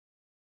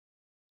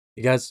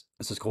Hey guys,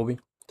 this is Colby.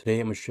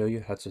 Today I'm going to show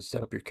you how to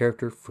set up your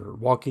character for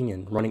walking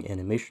and running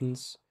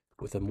animations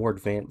with a more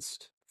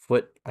advanced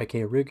foot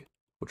IK rig,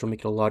 which will make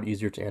it a lot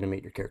easier to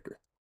animate your character.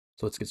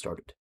 So let's get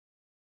started.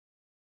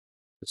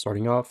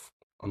 Starting off,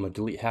 I'm going to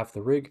delete half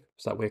the rig,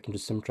 so that way I can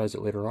just symmetrize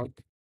it later on.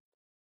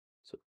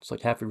 So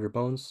select half of your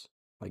bones,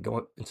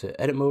 go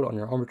into edit mode on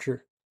your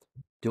armature,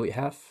 delete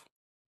half.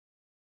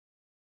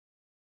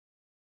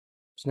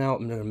 So now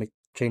I'm going to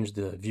change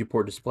the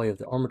viewport display of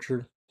the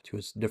armature to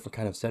a different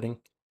kind of setting.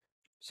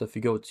 So if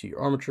you go to your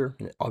armature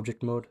in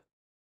object mode,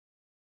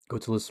 go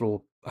to this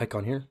little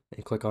icon here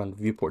and click on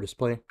viewport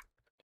display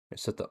and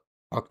set the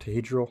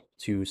octahedral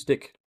to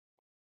stick.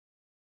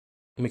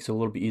 It makes it a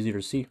little bit easier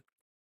to see.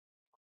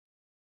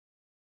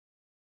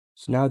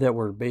 So now that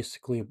we're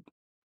basically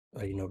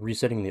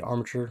resetting the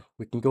armature,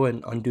 we can go ahead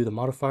and undo the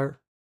modifier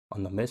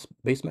on the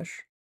base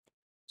mesh.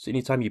 So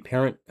anytime you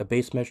parent a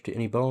base mesh to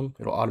any bone,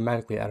 it'll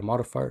automatically add a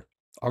modifier,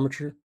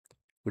 armature.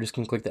 We're just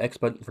going to click the X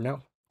button for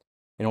now,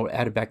 and it'll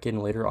add it back in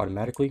later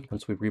automatically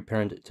once we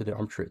reparent it to the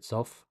armature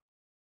itself.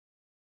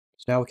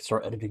 So now we can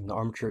start editing the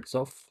armature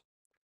itself.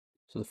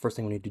 So the first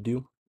thing we need to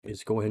do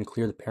is go ahead and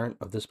clear the parent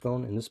of this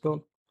bone and this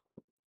bone,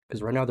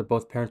 because right now they're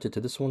both parented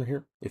to this one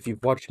here. If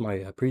you've watched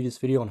my previous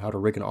video on how to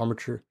rig an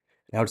armature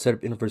and how to set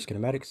up inverse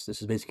kinematics, this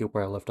is basically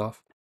where I left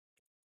off.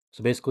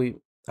 So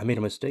basically, I made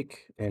a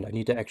mistake, and I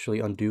need to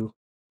actually undo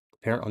the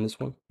parent on this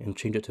one and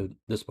change it to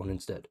this bone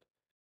instead.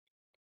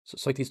 So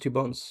select these two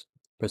bones,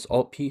 press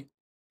Alt-P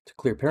to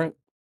clear parent,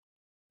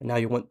 and now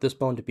you want this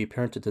bone to be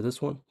parented to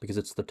this one because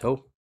it's the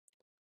toe.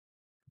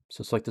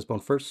 So select this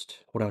bone first,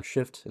 hold down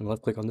Shift and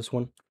left click on this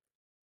one,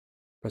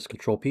 press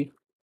Control-P,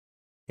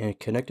 and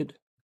connected.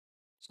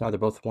 So now they're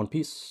both one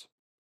piece.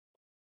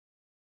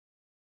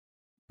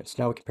 And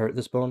so now we compare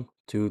this bone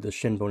to the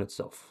shin bone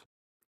itself.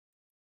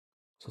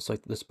 So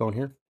select this bone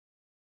here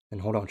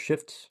and hold on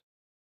Shift.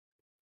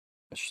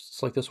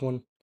 Select this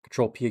one,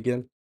 Control P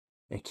again,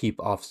 and keep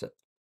offset.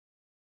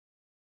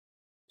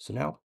 So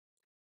now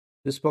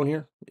this bone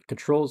here, it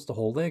controls the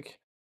whole leg.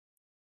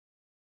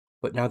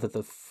 But now that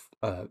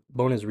the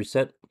bone is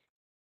reset,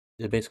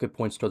 it basically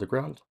points to the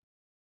ground,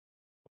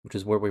 which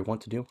is where we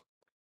want to do.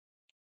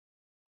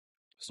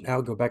 So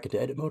now go back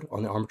into edit mode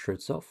on the armature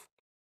itself.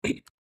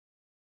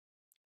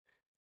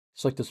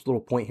 Select this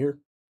little point here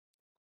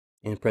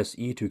and press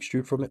E to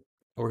extrude from it,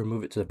 or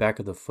move it to the back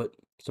of the foot.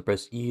 So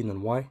press E and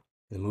then Y, and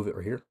then move it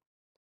right here.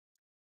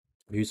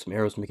 I've used some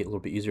arrows to make it a little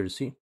bit easier to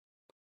see.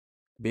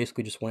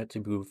 Basically just want it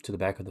to move to the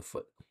back of the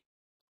foot.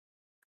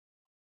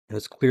 And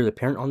let's clear the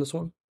parent on this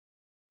one.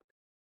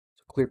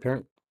 So clear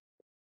parent.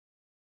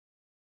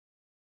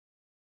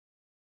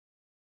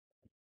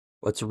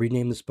 Let's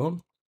rename this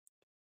bone.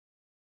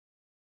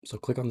 So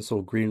click on this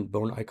little green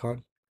bone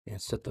icon and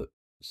set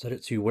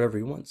it to whatever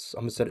you want. So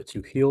I'm gonna set it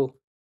to heel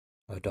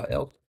 .l.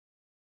 You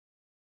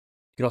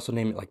can also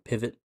name it like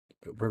pivot,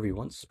 wherever you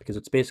want, because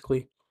it's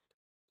basically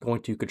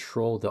going to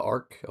control the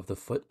arc of the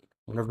foot.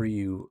 Whenever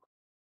you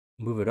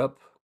move it up,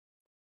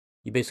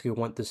 you basically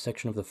want this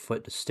section of the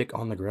foot to stick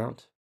on the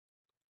ground.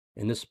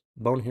 And this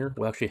bone here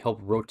will actually help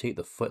rotate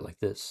the foot like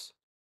this.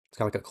 It's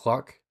kind of like a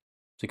clock,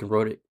 so you can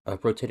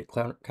rotate it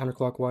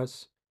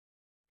counterclockwise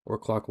or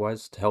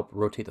clockwise to help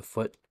rotate the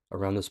foot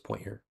around this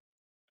point here.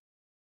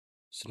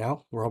 So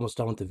now we're almost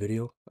done with the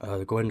video.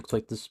 Go ahead and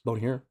click this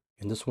bone here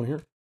and this one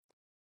here.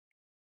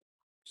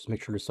 Just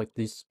make sure to select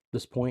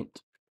this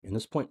point and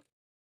this point.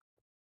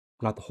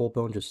 Not the whole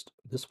bone, just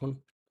this one,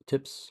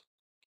 tips.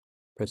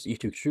 Press E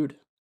to extrude,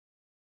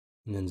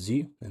 and then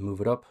Z, and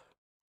move it up.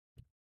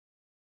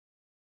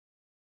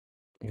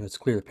 And let's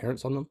clear the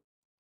parents on them.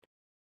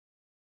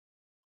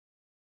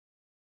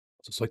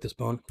 So select this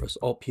bone, press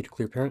Alt-P to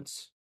clear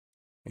parents,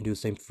 and do the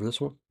same for this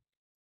one.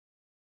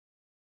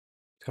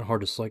 It's kind of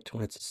hard to select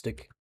when it's a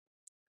stick.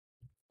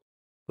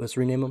 Let's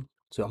rename them.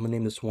 So I'm going to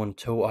name this one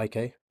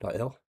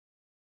toe.ik.l.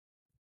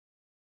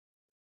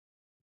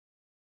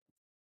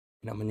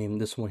 And I'm going to name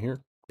this one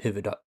here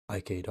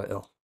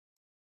pivot.ik.l.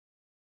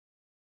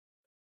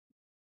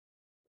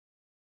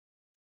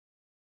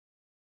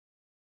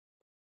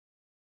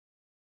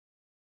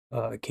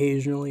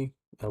 Occasionally,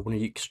 when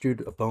you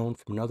extrude a bone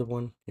from another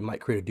one, you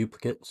might create a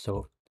duplicate.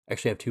 So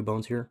actually I have two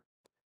bones here,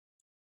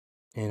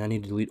 and I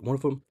need to delete one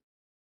of them.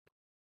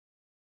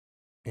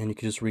 And you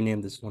can just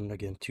rename this one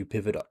again to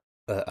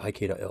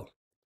pivot.ik.l.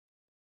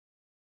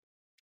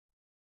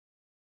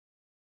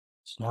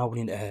 So now we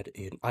need to add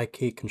an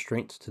IK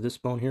constraint to this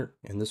bone here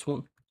and this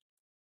one.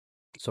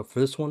 So for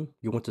this one,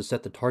 you want to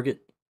set the target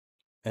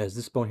as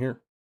this bone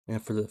here.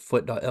 And for the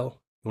foot.l,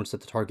 you want to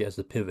set the target as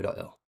the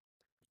pivot.l.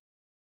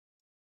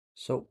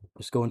 So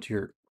just go into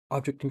your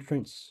object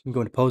constraints and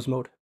go into pose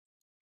mode.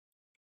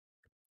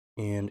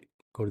 And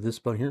go to this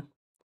bone here.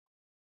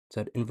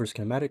 Set inverse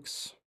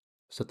kinematics.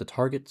 Set the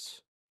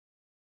targets.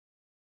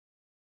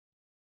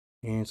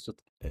 And set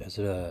as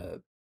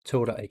a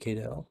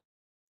toe.ik.l.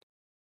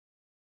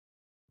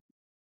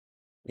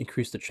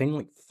 Increase the chain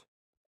length.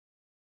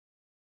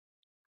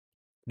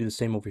 Do the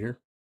same over here.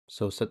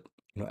 So set,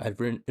 add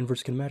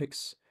inverse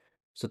kinematics.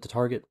 Set the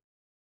target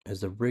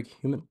as the rig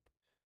human.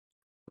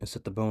 and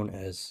set the bone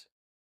as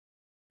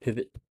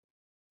pivot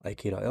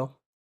ik.l.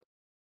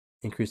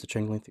 Increase the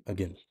chain length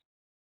again.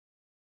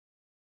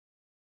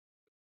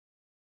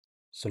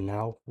 So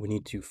now we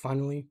need to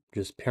finally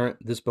just parent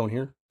this bone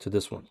here to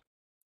this one.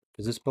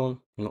 Because this bone,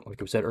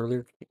 like I said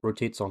earlier, it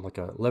rotates on like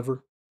a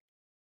lever.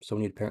 So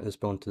we need to parent this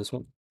bone to this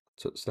one.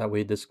 So that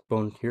way this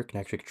bone here can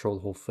actually control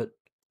the whole foot.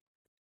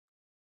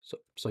 So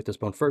select this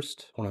bone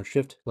first, hold on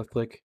shift, left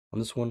click on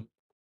this one,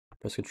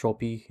 press Control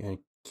P and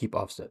keep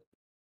offset.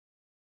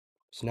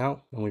 So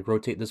now when we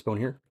rotate this bone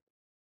here,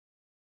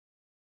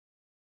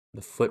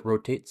 the foot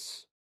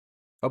rotates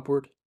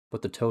upward,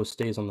 but the toe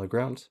stays on the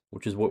ground,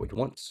 which is what we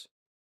want.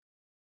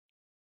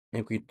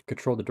 And we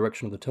control the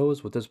direction of the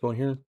toes with this bone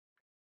here.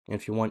 And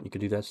if you want, you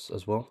could do this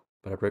as well,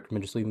 but I'd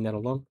recommend just leaving that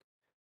alone.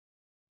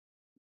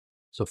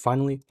 So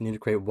finally, we need to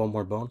create one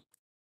more bone.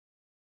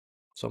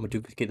 So I'm gonna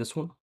duplicate this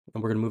one,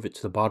 and we're gonna move it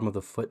to the bottom of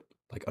the foot,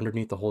 like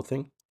underneath the whole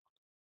thing.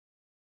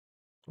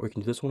 Or you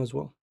can do this one as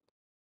well.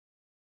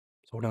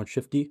 So hold down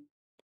Shift D,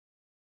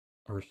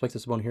 or select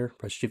this bone here,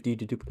 press Shift D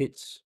to duplicate,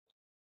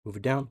 move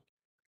it down,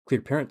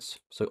 clear parents.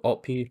 So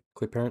Alt P,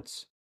 clear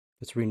parents.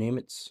 Let's rename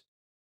it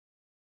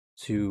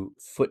to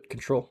foot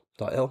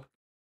control.l.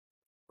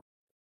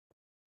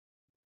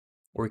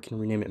 Or you can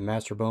rename it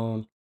master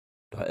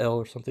bone.l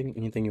or something,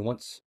 anything you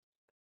want.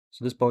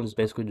 So this bone is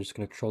basically just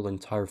going to control the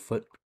entire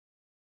foot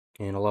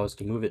and allow us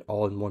to move it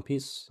all in one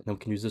piece. And then we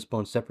can use this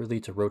bone separately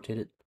to rotate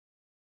it.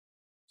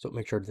 So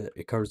make sure that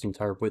it covers the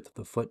entire width of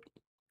the foot.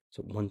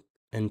 So one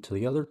end to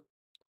the other.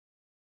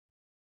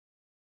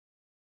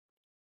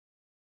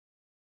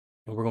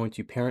 And we're going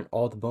to parent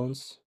all the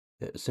bones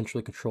that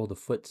essentially control the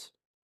foot,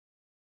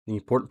 the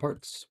important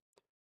parts.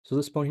 So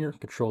this bone here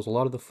controls a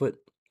lot of the foot.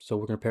 So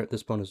we're going to parent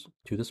this bone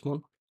to this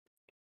one.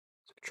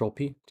 So Control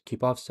P to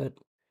keep offset. And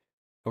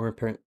we're going to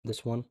parent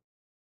this one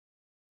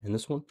and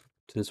this one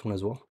to this one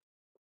as well.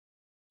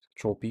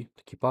 Control P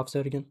to keep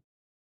offset again.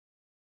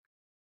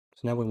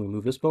 So now when we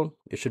move this bone,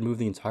 it should move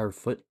the entire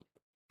foot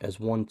as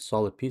one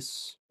solid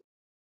piece.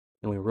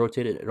 And when we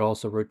rotate it, it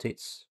also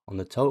rotates on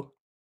the toe.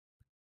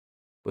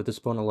 But this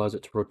bone allows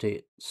it to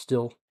rotate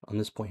still on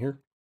this point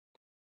here.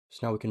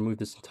 So now we can move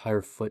this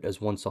entire foot as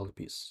one solid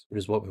piece, which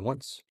is what we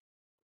want.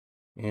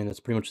 And that's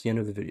pretty much the end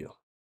of the video.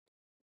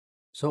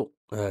 So,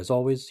 as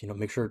always,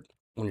 make sure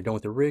when you're done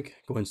with the rig,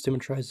 go ahead and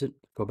symmetrize it,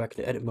 go back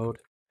into edit mode,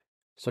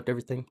 select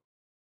everything,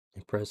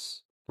 and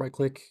press right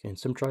click and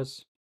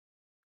symmetrize.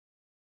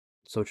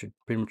 So it should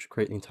pretty much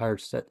create the entire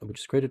set which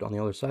is created on the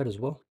other side as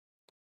well.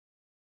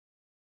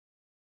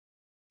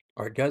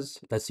 Alright guys,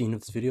 that's the end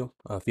of this video.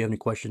 If you have any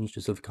questions,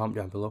 just leave a comment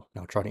down below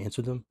and I'll try to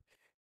answer them.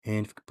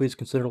 And if you could please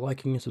consider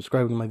liking and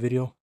subscribing to my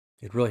video.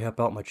 It'd really help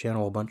out my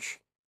channel a bunch.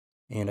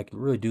 And I can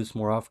really do this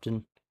more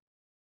often.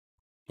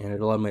 And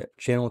it'll allow my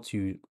channel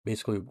to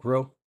basically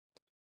grow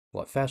a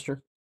lot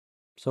faster.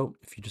 So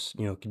if you just,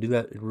 can do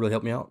that, it'd really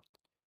help me out.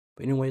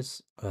 But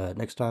anyways,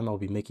 next time I'll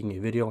be making a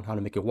video on how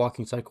to make a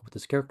walking cycle with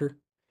this character.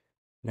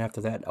 And after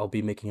that, I'll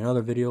be making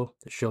another video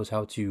that shows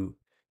how to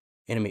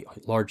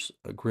animate large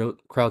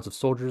crowds of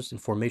soldiers in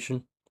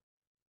formation.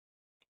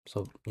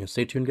 So,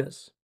 stay tuned,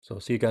 guys. So,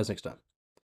 see you guys next time.